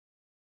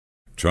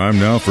Time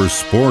now for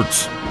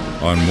sports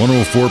on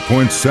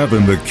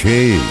 104.7 The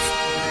Cave.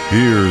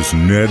 Here's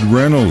Ned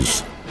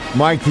Reynolds.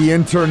 Mike, the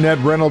intern, Ned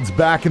Reynolds,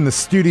 back in the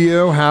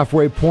studio,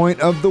 halfway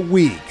point of the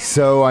week.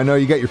 So I know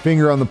you got your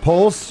finger on the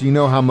pulse. You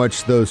know how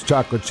much those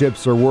chocolate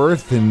chips are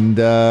worth. And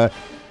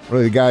what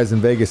are the guys in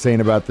Vegas saying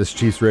about this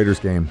Chiefs-Raiders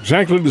game?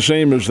 Exactly the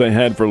same as they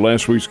had for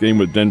last week's game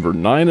with Denver,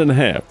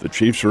 9.5. The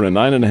Chiefs are a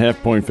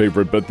 9.5-point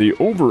favorite, but the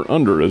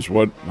over-under is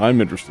what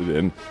I'm interested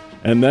in.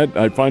 And that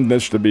I find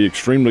this to be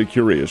extremely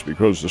curious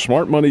because the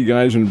smart money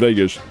guys in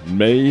Vegas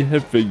may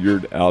have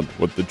figured out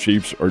what the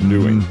Chiefs are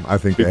doing. I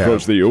think they have.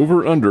 Because the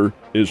over-under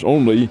is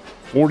only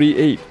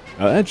 48.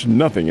 Now, that's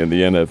nothing in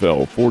the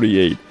NFL,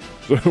 48.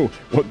 So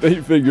what they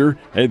figure,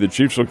 hey, the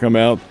Chiefs will come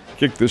out,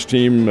 kick this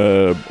team,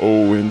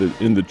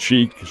 in the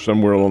cheek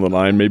somewhere along the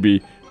line,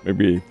 maybe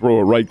throw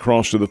a right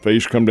cross to the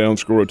face, come down,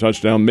 score a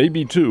touchdown,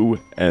 maybe two,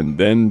 and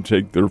then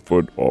take their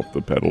foot off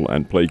the pedal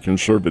and play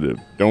conservative.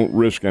 Don't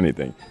risk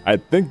anything. I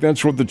think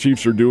that's what the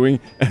Chiefs are doing,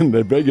 and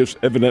Vegas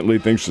evidently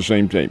thinks the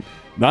same thing.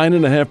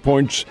 9.5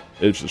 points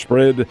is the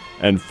spread,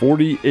 and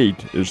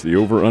 48 is the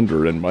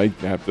over-under. And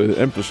Mike, I have to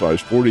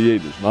emphasize,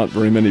 48 is not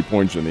very many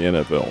points in the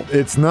NFL.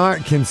 It's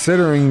not,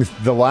 considering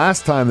the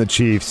last time the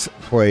Chiefs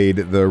played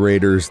the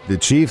Raiders, the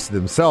Chiefs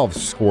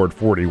themselves scored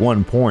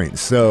 41 points.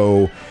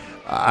 So,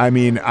 I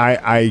mean,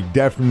 I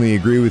definitely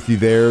agree with you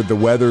there. The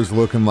weather's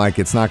looking like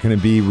it's not going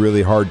to be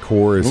really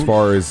hardcore as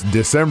far as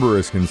December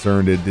is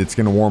concerned. It's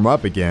going to warm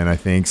up again, I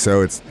think.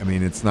 So it's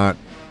not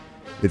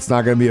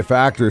going to be a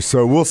factor.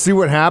 So we'll see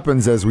what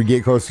happens as we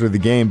get closer to the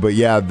game. But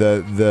yeah,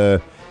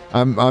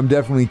 I'm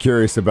definitely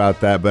curious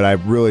about that. But I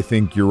really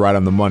think you're right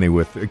on the money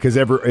with, because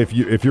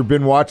if you've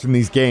been watching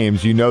these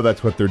games, you know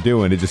that's what they're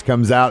doing. It just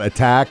comes out,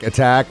 attack,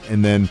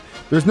 and then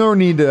there's no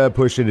need to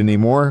push it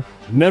anymore.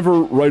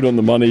 Never right on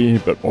the money,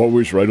 but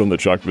always right on the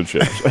chocolate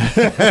chips.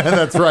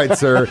 That's right,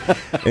 sir.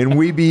 And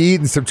we be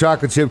eating some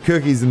chocolate chip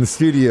cookies in the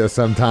studio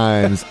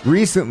sometimes.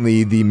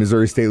 Recently, the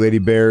Missouri State Lady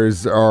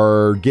Bears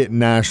are getting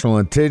national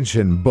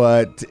attention,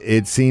 but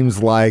it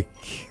seems like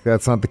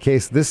that's not the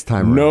case this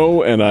time around.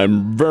 No, and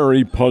I'm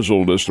very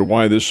puzzled as to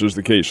why this is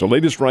the case. The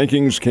latest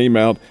rankings came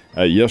out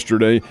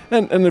yesterday,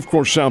 and of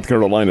course South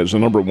Carolina is the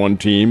number one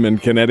team,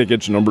 and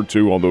Connecticut's number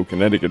two, although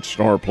Connecticut's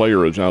star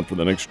player is out for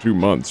the next 2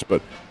 months.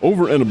 But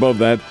over and above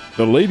that,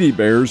 the Lady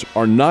Bears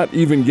are not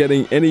even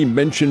getting any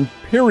mention,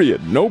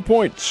 period. No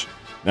points.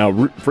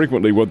 Now,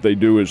 frequently what they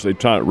do is they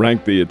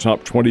rank the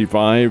top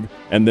 25,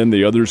 and then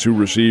the others who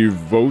receive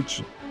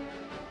votes.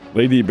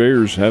 Lady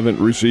Bears haven't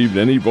received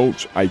any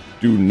votes. I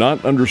do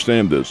not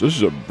understand this. This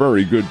is a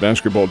very good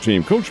basketball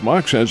team. Coach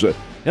Mox has a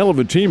hell of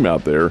a team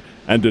out there,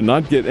 and to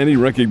not get any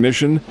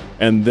recognition,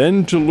 and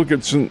then to look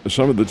at some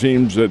of the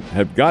teams that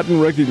have gotten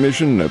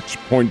recognition, that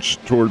points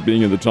toward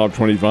being in the top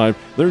 25.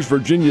 There's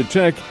Virginia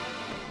Tech,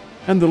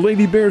 and the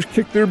Lady Bears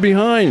kick their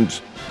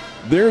behinds.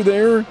 They're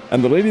there,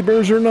 and the Lady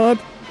Bears are not.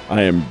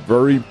 I am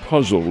very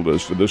puzzled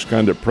as to this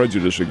kind of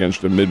prejudice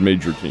against a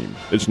mid-major team.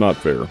 It's not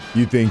fair.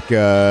 You think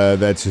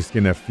that's just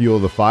going to fuel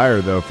the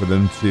fire, though, for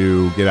them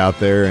to get out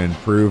there and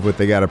prove what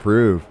they got to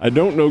prove? I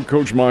don't know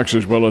Coach Mox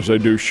as well as I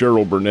do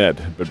Cheryl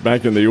Burnett, but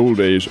back in the old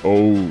days,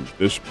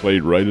 this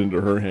played right into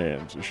her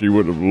hands. She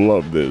would have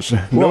loved this.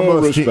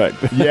 No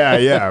respect.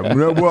 Yeah.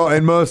 Well,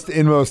 and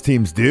most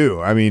teams do.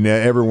 I mean,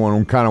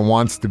 everyone kind of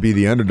wants to be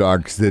the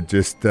underdog because it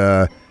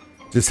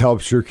just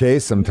helps your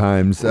case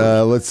sometimes.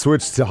 Let's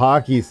switch to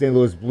hockey. St.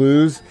 Louis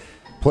Blues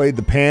played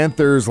the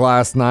Panthers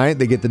last night.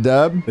 They get the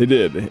dub? They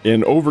did.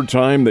 In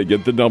overtime, they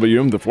get the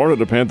W. The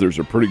Florida Panthers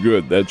are pretty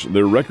good.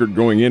 Their record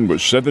going in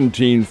was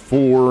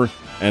 17-4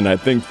 and I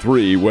think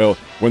 3. Well,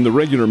 when the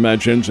regular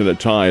match ends in a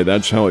tie,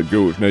 that's how it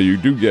goes. Now, you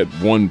do get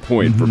 1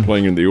 point for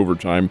playing in the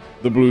overtime.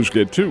 The Blues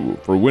get 2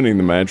 for winning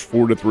the match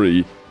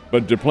 4-3.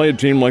 But to play a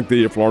team like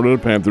the Florida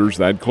Panthers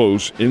that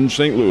close in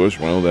St. Louis,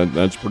 well,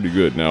 that's pretty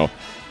good. Now,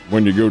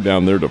 when you go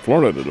down there to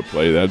Florida to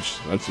play, that's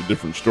a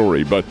different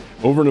story. But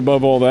over and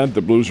above all that,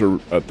 the Blues are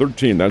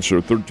 13. That's their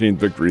 13th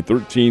victory,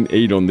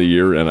 13-8 on the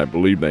year, and I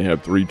believe they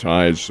have 3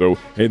 ties. So,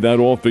 hey, that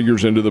all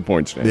figures into the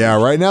point standings.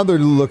 Yeah, right now they're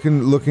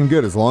looking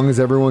good. As long as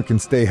everyone can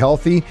stay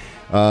healthy,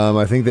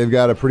 I think they've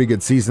got a pretty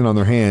good season on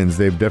their hands.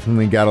 They've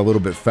definitely got a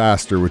little bit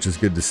faster, which is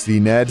good to see,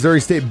 Ned.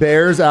 Missouri State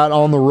Bears out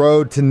on the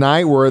road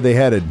tonight. Where are they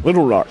headed?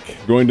 Little Rock.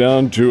 Going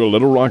down to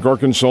Little Rock,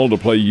 Arkansas to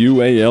play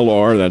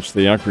UALR. That's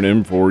the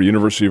acronym for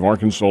University of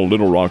Arkansas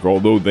Little Rock,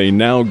 although they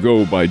now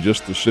go by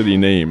just the city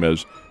name,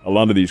 as a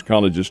lot of these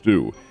colleges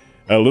do.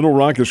 Little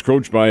Rock is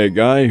coached by a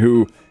guy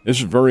who, this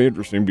is very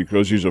interesting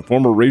because he's a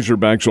former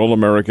Razorbacks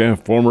All-America,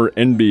 former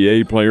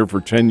NBA player for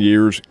 10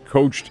 years,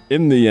 coached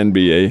in the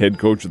NBA, head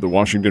coach of the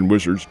Washington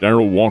Wizards,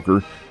 Darrell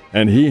Walker,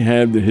 and he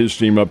had his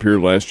team up here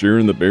last year,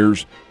 and the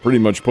Bears pretty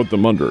much put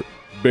them under.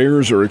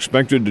 Bears are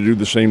expected to do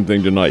the same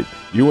thing tonight.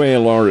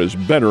 UALR is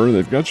better.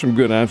 They've got some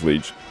good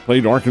athletes.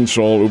 Played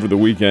Arkansas over the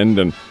weekend,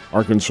 and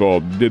Arkansas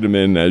did them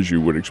in, as you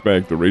would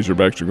expect. The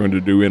Razorbacks are going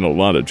to do in a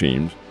lot of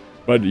teams.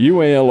 But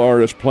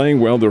UALR is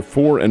playing well. They're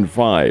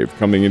 4-5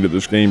 coming into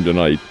this game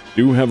tonight.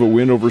 Do have a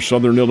win over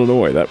Southern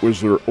Illinois. That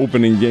was their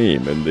opening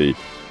game, and the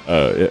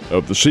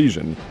of the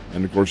season.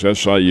 And, of course,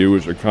 SIU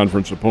is a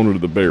conference opponent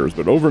of the Bears.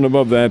 But over and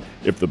above that,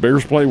 if the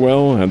Bears play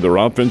well and their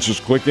offense is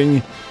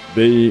clicking,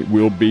 they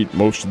will beat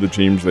most of the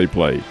teams they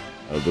play.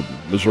 The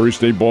Missouri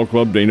State Ball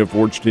Club, Dana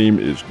Fort's team,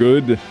 is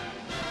good.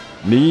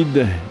 Need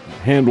to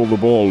handle the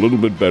ball a little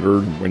bit better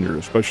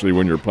especially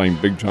when you're playing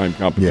big-time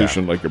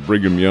competition like a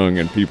Brigham Young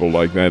and people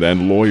like that,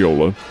 and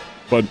Loyola.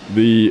 But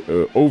the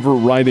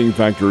overriding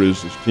factor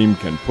is this team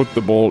can put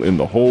the ball in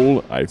the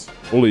hole. I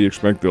fully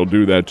expect they'll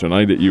do that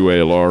tonight at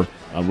UALR.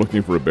 I'm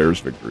looking for a Bears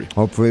victory.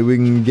 Hopefully we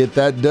can get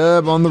that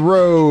dub on the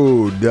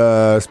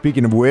road.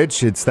 Speaking of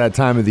which, it's that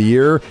time of the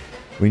year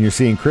when you're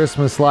seeing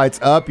Christmas lights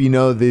up. You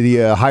know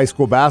the high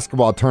school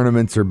basketball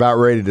tournaments are about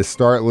ready to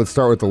start. Let's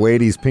start with the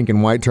ladies' pink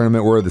and white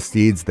tournament. Where are the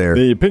Steeds there?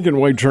 The pink and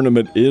white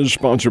tournament is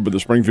sponsored by the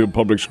Springfield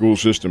Public School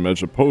System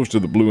as opposed to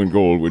the blue and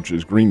gold, which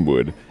is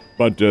Greenwood.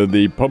 But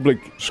the public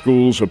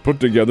schools have put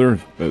together,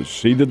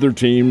 seeded their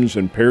teams,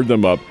 and paired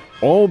them up.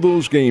 All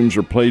those games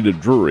are played at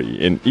Drury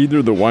in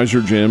either the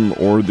Weiser Gym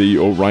or the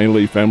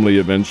O'Reilly Family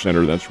Event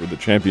Center. That's where the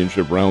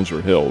championship rounds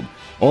are held.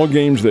 All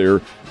games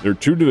there. There are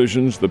two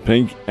divisions, the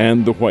pink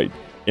and the white.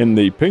 In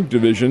the pink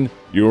division,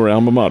 your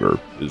alma mater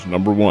is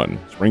number 1.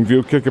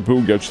 Springfield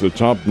Kickapoo gets the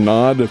top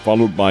nod,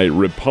 followed by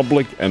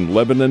Republic and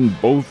Lebanon,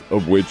 both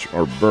of which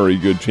are very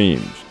good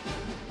teams.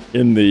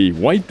 In the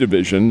white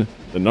division,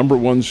 the number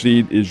 1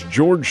 seed is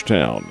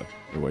Georgetown.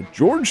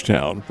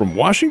 Georgetown from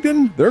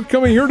Washington? They're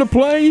coming here to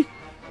play?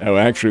 Now,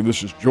 actually,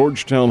 this is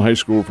Georgetown High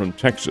School from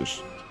Texas,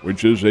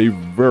 which is a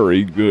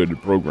very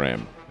good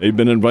program. They've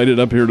been invited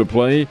up here to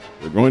play.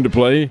 They're going to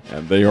play,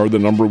 and they are the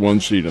number 1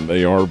 seed, and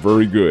they are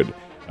very good.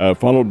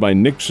 Followed by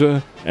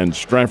Nixa and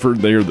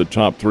Stratford. They are the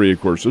top 3,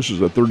 of course. This is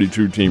a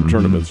 32-team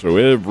tournament, so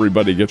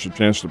everybody gets a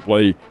chance to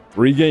play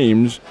 3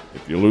 games.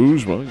 If you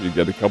lose, well, you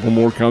get a couple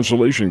more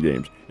consolation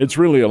games. It's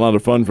really a lot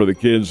of fun for the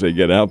kids. They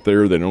get out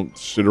there. They don't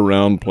sit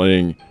around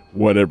playing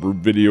whatever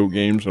video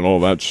games and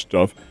all that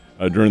stuff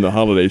during the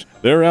holidays.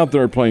 They're out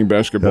there playing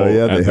basketball,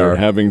 and they're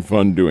having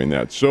fun doing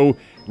that. So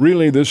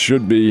really, this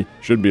should be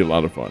a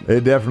lot of fun.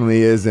 It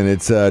definitely is, and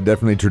it's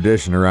definitely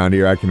tradition around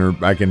here. I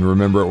can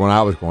remember it when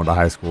I was going to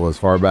high school, as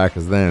far back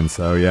as then.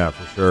 So yeah,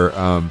 for sure.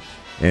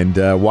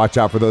 And watch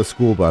out for those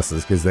school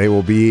buses because they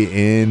will be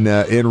en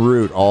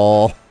route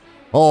all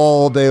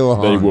day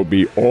long. They will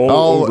be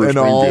all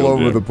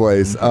over the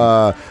place.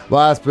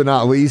 Last but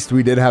not least,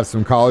 we did have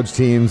some college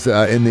teams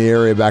in the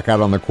area back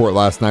out on the court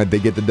last night. They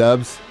get the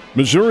dubs.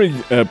 Missouri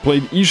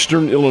played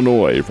Eastern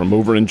Illinois from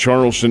over in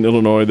Charleston,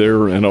 Illinois.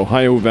 They're an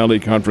Ohio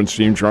Valley Conference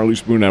team. Charlie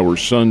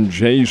Spoonhour's son,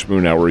 Jay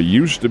Spoonhour,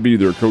 used to be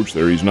their coach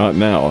there. He's not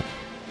now.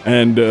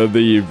 And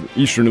the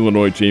Eastern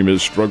Illinois team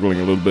is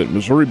struggling a little bit.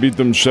 Missouri beat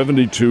them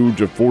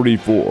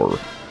 72-44.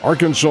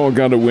 Arkansas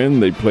got a win.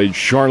 They played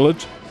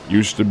Charlotte.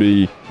 Used to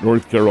be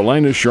North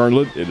Carolina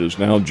Charlotte. It is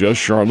now just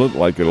Charlotte,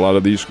 like a lot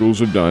of these schools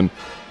have done.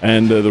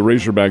 And the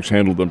Razorbacks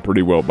handled them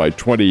pretty well by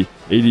 20,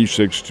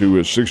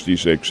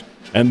 86-66.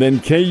 And then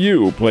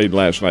KU played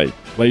last night,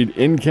 played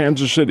in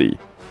Kansas City.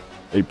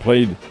 They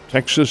played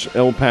Texas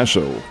El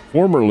Paso,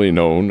 formerly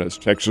known as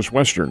Texas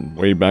Western,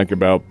 way back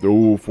about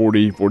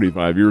 40,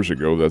 45 years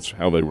ago. That's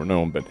how they were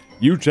known. But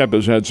UTEP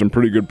has had some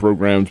pretty good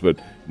programs, but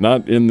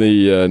not in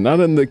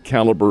the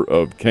caliber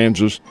of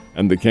Kansas.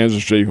 And the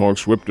Kansas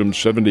Jayhawks whipped them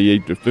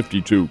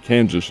 78-52.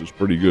 Kansas is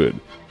pretty good.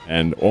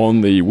 And on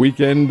the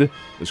weekend,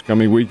 this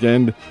coming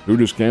weekend, who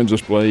does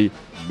Kansas play?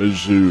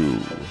 Mizzou.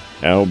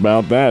 How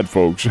about that,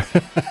 folks?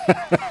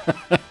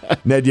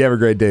 Ned, you have a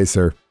great day,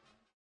 sir.